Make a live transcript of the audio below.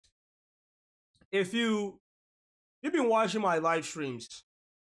If you've been watching my live streams,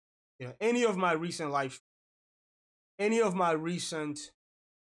 any of my recent any of my recent,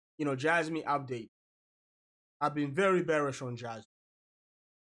 Jasmy update, I've been very bearish on Jasmy.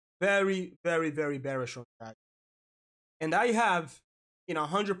 Very, very, very bearish on Jasmy. And I have,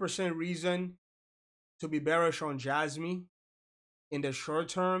 100% reason to be bearish on Jasmy in the short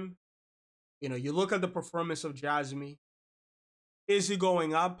term. You look at the performance of Jasmy. Is he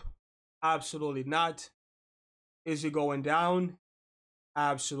going up? Absolutely not. Is he going down?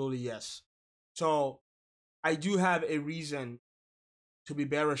 Absolutely yes. So I do have a reason to be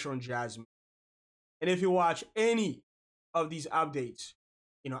bearish on Jasmy. And if you watch any of these updates,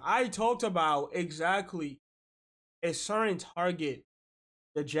 I talked about exactly a certain target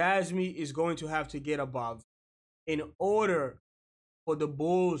that Jasmy is going to have to get above in order for the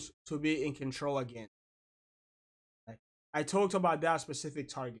Bulls to be in control again. I talked about that specific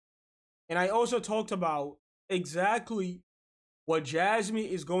target. And I also talked about exactly what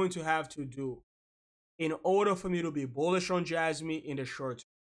Jasmy is going to have to do in order for me to be bullish on Jasmy in the short term.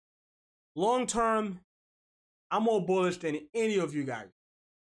 Long term, I'm more bullish than any of you guys.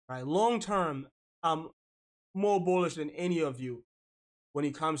 Right? Long term, I'm more bullish than any of you when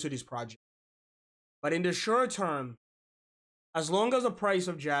it comes to this project. But in the short term, as long as the price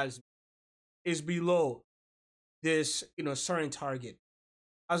of Jasmy is below this, certain target,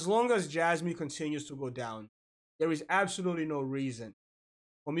 as long as Jasmy continues to go down, there is absolutely no reason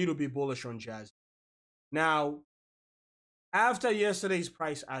for me to be bullish on Jasmy. Now, after yesterday's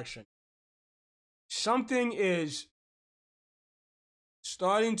price action, something is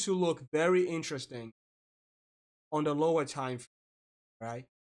starting to look very interesting on the lower time frame, right?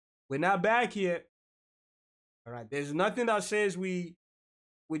 We're not back yet. All right. There's nothing that says we're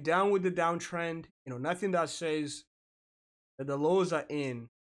down with the downtrend. Nothing that says that the lows are in.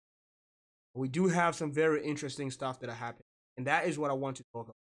 We do have some very interesting stuff that are happening. And that is what I want to talk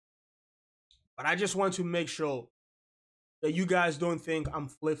about. But I just want to make sure that you guys don't think I'm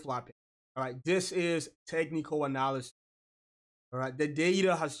flip-flopping. All right. This is technical analysis. All right. The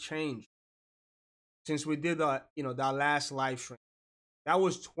data has changed since we did that last live stream. That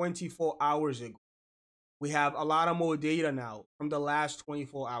was 24 hours ago. We have a lot of more data now from the last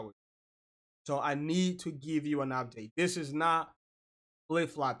 24 hours. So I need to give you an update. This is not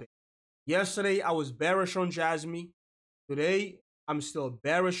flip-flopping. Yesterday, I was bearish on Jasmy. Today, I'm still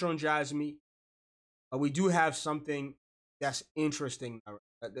bearish on Jasmy. But we do have something that's interesting.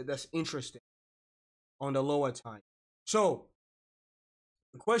 That's interesting on the lower time. So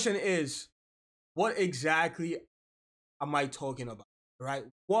the question is, what exactly am I talking about? Right?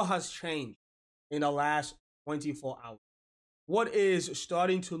 What has changed in the last 24 hours? What is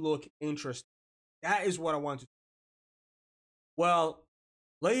starting to look interesting? That is what I want to. Well,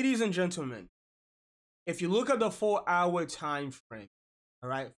 ladies and gentlemen, if you look at the 4-hour time frame, all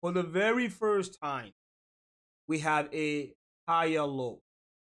right, for the very first time, we have a higher low.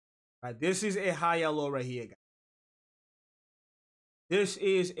 Right? This is a higher low right here, guys. This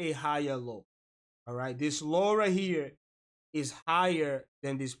is a higher low. All right, this low right here is higher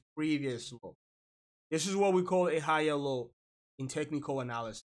than this previous low. This is what we call a higher low in technical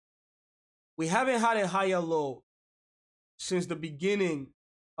analysis. We haven't had a higher low since the beginning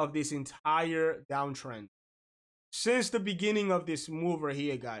of this entire downtrend. Since the beginning of this move right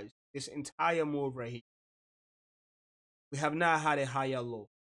here, guys, this entire move right here, we have not had a higher low.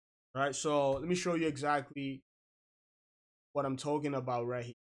 All right, so let me show you exactly what I'm talking about right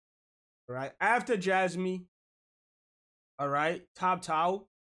here. All right, after Jasmy, all right, top tau,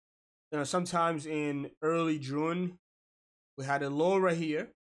 sometimes in early June, we had a low right here.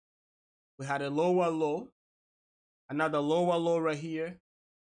 We had a lower low, another lower low right here,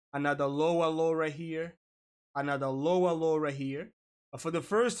 another lower low right here, another lower low right here. But for the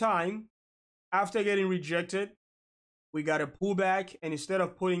first time, after getting rejected, we got a pullback, and instead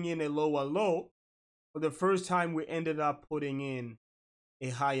of putting in a lower low, for the first time, we ended up putting in a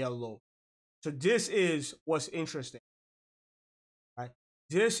higher low. So this is what's interesting, right?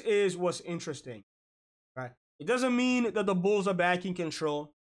 This is what's interesting, right? It doesn't mean that the Bulls are back in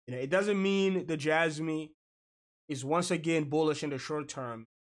control. It doesn't mean the Jasmy is once again bullish in the short term.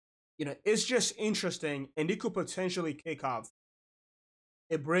 It's just interesting, and it could potentially kick off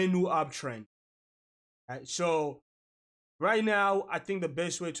a brand new uptrend. Right? So right now, I think the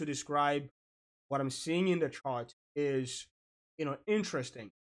best way to describe what I'm seeing in the chart is,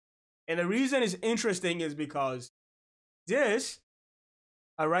 interesting. And the reason it's interesting is because this,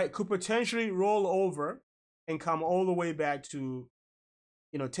 all right, could potentially roll over and come all the way back to,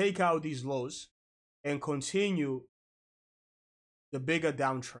 take out these lows and continue the bigger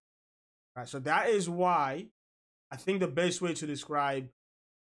downtrend. Right. So that is why I think the best way to describe,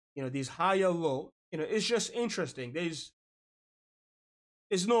 these higher low, it's just interesting. There's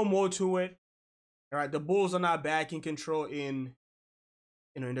no more to it. All right. The Bulls are not back in control in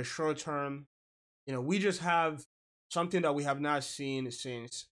the short term. We just have something that we have not seen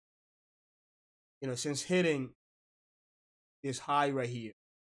since hitting this high right here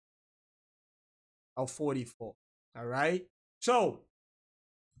of 44. All right. So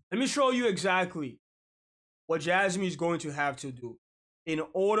let me show you exactly what Jasmy is going to have to do in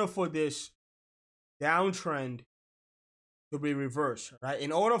order for this downtrend to be reversed, right?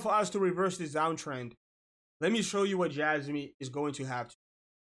 In order for us to reverse this downtrend, let me show you what Jasmy is going to have to.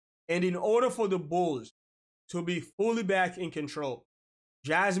 And in order for the Bulls to be fully back in control,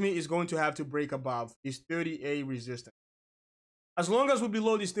 Jasmy is going to have to break above this 30A resistance. As long as we're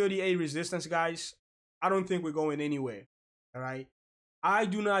below this 30A resistance, guys, I don't think we're going anywhere, all right? I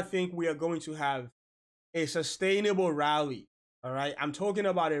do not think we are going to have a sustainable rally, all right? I'm talking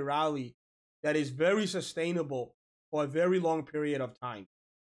about a rally that is very sustainable for a very long period of time.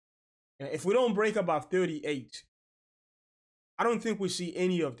 And if we don't break above 38, I don't think we see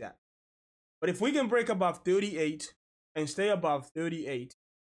any of that. But if we can break above 38 and stay above 38,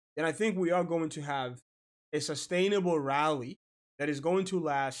 then I think we are going to have a sustainable rally that is going to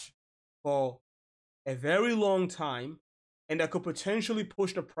last for a very long time and that could potentially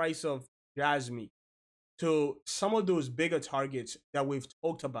push the price of Jasmy to some of those bigger targets that we've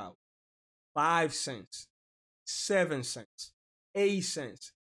talked about. 5 cents, 7 cents, 8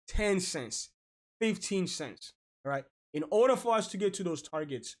 cents, 10 cents, 15 cents. All right. In order for us to get to those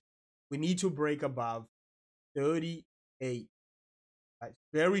targets, we need to break above 38. Right?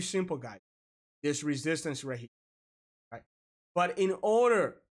 Very simple, guys. There's resistance right here. Right? But in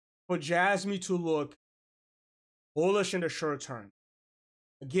order for Jasmy to look bullish in the short term,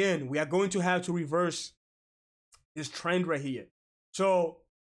 again, we are going to have to reverse this trend right here. So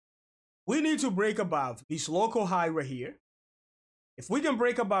we need to break above this local high right here. If we can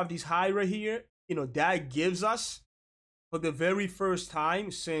break above this high right here, that gives us, for the very first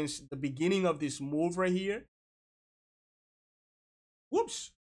time since the beginning of this move right here,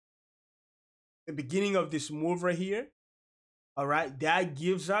 the beginning of this move right here, all right, that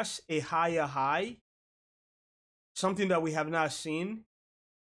gives us a higher high, something that we have not seen,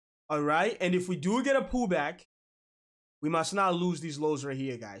 all right? And if we do get a pullback, we must not lose these lows right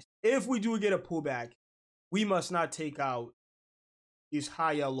here, guys. If we do get a pullback, we must not take out this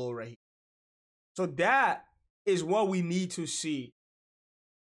higher low right here. So that is what we need to see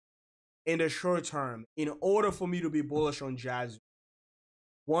in the short term in order for me to be bullish on Jasmy.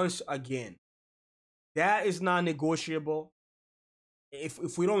 Once again, that is non-negotiable.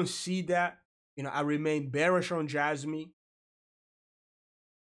 If we don't see that, I remain bearish on Jasmy.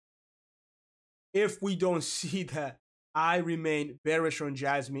 If we don't see that, I remain bearish on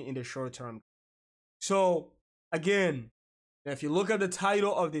Jasmy in the short term. So again, if you look at the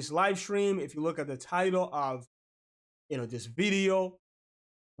title of this live stream, if you look at the title of this video,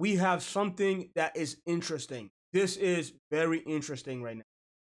 we have something that is interesting. This is very interesting right now,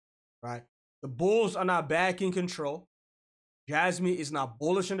 right? The Bulls are not back in control. Jasmy is not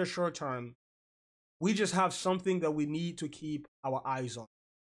bullish in the short term. We just have something that we need to keep our eyes on.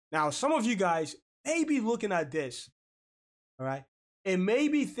 Now, some of you guys may be looking at this, all right, and may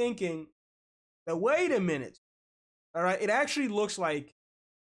be thinking that, wait a minute, all right, it actually looks like,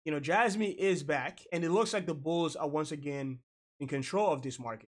 Jasmy is back, and it looks like the Bulls are once again in control of this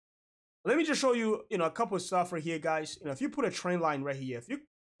market. Let me just show you, a couple of stuff right here, guys. If you put a trend line right here, if you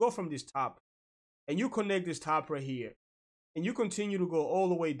go from this top and you connect this top right here, and you continue to go all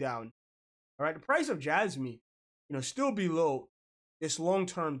the way down, all right, the price of Jasmy, still below this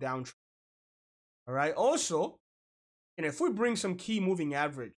long-term downtrend. All right. Also, if we bring some key moving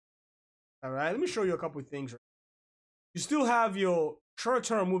average, all right, let me show you a couple of things. You still have your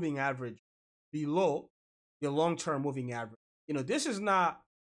short-term moving average below your long-term moving average. This is not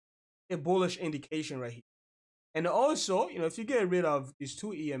a bullish indication right here. And also, if you get rid of these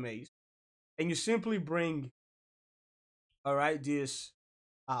two EMAs and you simply bring, all right, this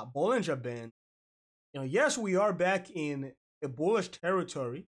Bollinger Band, yes, we are back in a bullish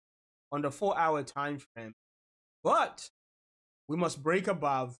territory on the 4-hour time frame, but we must break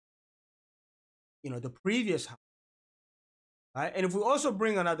above, the previous high. All right, and if we also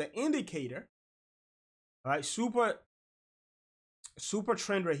bring another indicator, all right, super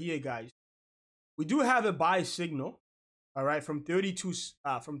trend right here, guys, we do have a buy signal, all right, from 32,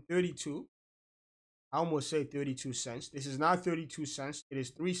 I almost say 32 cents. This is not 32 cents. It is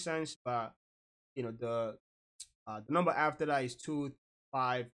 3 cents, but the number after that is 2,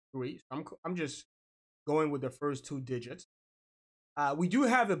 5, 33. I'm just going with the first two digits. We do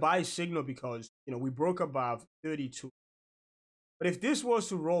have a buy signal because we broke above 32. But if this was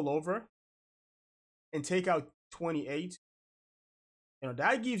to roll over and take out 28,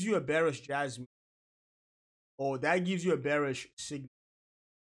 that gives you a bearish Jasmy, or that gives you a bearish signal,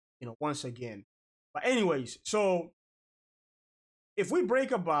 once again. But anyways, so if we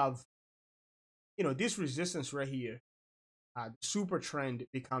break above, this resistance right here, the super trend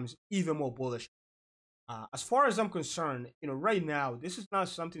becomes even more bullish. As far as I'm concerned, right now, this is not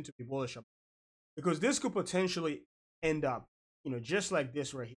something to be bullish about because this could potentially end up, just like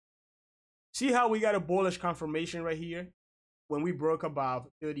this right here. See how we got a bullish confirmation right here when we broke above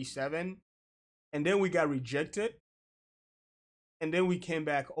 37 and then we got rejected and then we came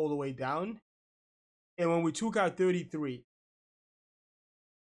back all the way down. And when we took out 33,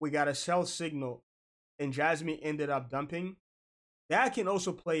 we got a sell signal and Jasmy ended up dumping. That can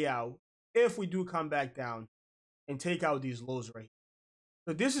also play out if we do come back down and take out these lows right here.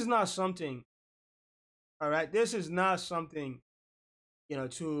 So this is not something, all right, this is not something,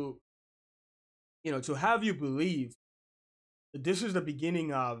 to have you believe that this is the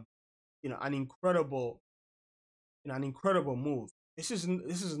beginning of, an incredible move. This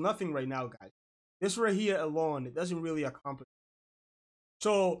is nothing right now, guys. This right here alone, it doesn't really accomplish.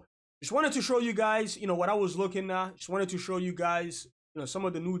 So just wanted to show you guys, what I was looking at. Just wanted to show you guys, some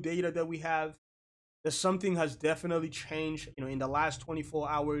of the new data that we have. That something has definitely changed, in the last 24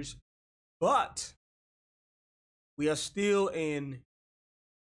 hours. But we are still in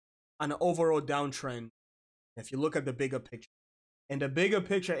an overall downtrend if you look at the bigger picture. And the bigger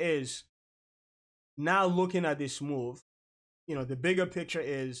picture is now looking at this move, the bigger picture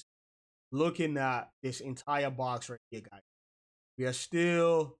is looking at this entire box right here, guys. We are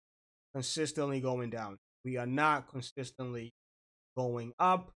still consistently going down. We are not consistently going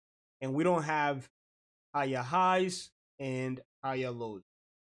up, and we don't have higher highs and higher lows.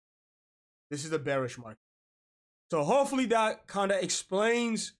 This is the bearish market. So hopefully that kind of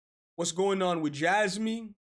explains what's going on with Jasmy.